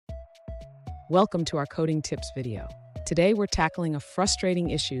Welcome to our coding tips video. Today we're tackling a frustrating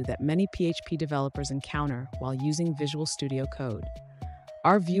issue that many PHP developers encounter while using Visual Studio Code.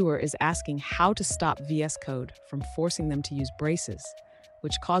 Our viewer is asking how to stop VS Code from forcing them to use braces,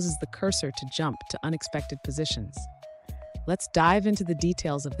 which causes the cursor to jump to unexpected positions. Let's dive into the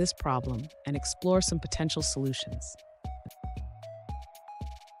details of this problem and explore some potential solutions.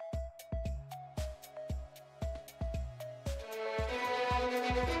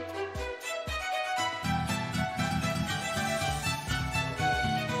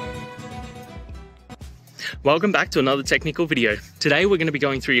 Welcome back to another technical video. Today we're going to be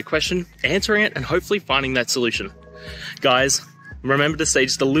going through your question, answering it, and hopefully finding that solution. Guys, remember to stay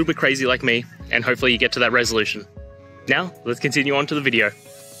just a little bit crazy like me, and hopefully you get to that resolution. Now, let's continue on to the video.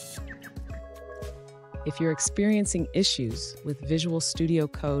 If you're experiencing issues with Visual Studio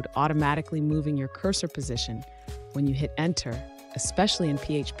Code automatically moving your cursor position when you hit Enter, especially in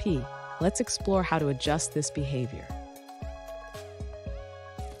PHP, let's explore how to adjust this behavior.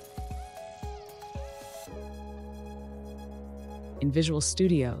 In Visual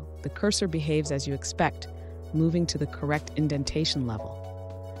Studio, the cursor behaves as you expect, moving to the correct indentation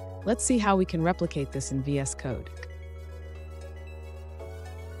level. Let's see how we can replicate this in VS Code.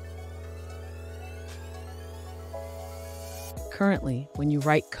 Currently, when you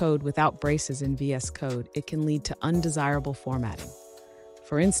write code without braces in VS Code, it can lead to undesirable formatting.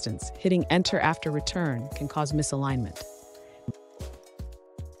 For instance, hitting Enter after return can cause misalignment.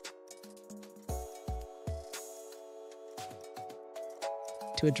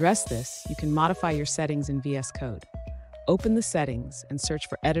 To address this, you can modify your settings in VS Code. Open the settings and search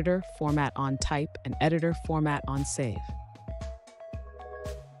for Editor Format on Type and Editor Format on Save.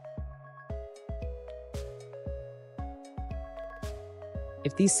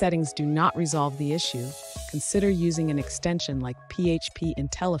 If these settings do not resolve the issue, consider using an extension like PHP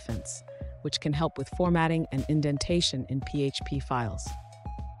Intelligence, which can help with formatting and indentation in PHP files.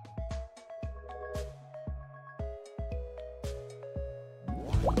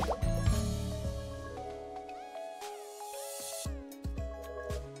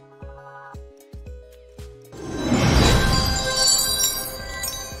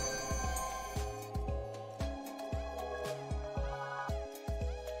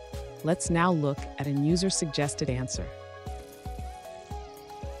 Let's now look at a user-suggested answer.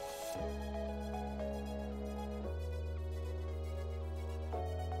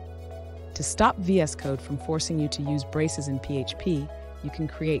 To stop VS Code from forcing you to use braces in PHP, you can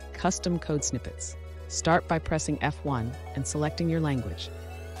create custom code snippets. Start by pressing F1 and selecting your language.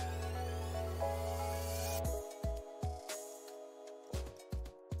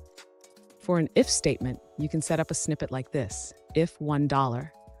 For an if statement, you can set up a snippet like this: if $1,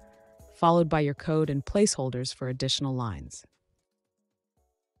 followed by your code and placeholders for additional lines.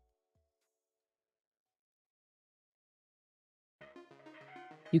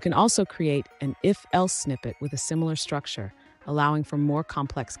 You can also create an if-else snippet with a similar structure, allowing for more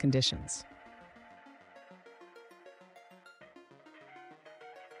complex conditions.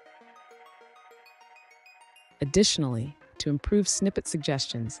 Additionally, to improve snippet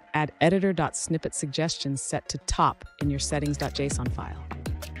suggestions, add editor.snippet_suggestions set to top in your settings.json file.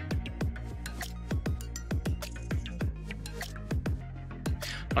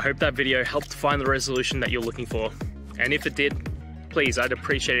 I hope that video helped find the resolution that you're looking for. And if it did, please, I'd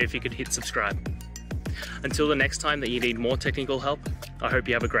appreciate it if you could hit subscribe. Until the next time that you need more technical help, I hope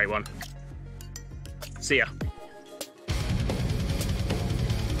you have a great one. See ya.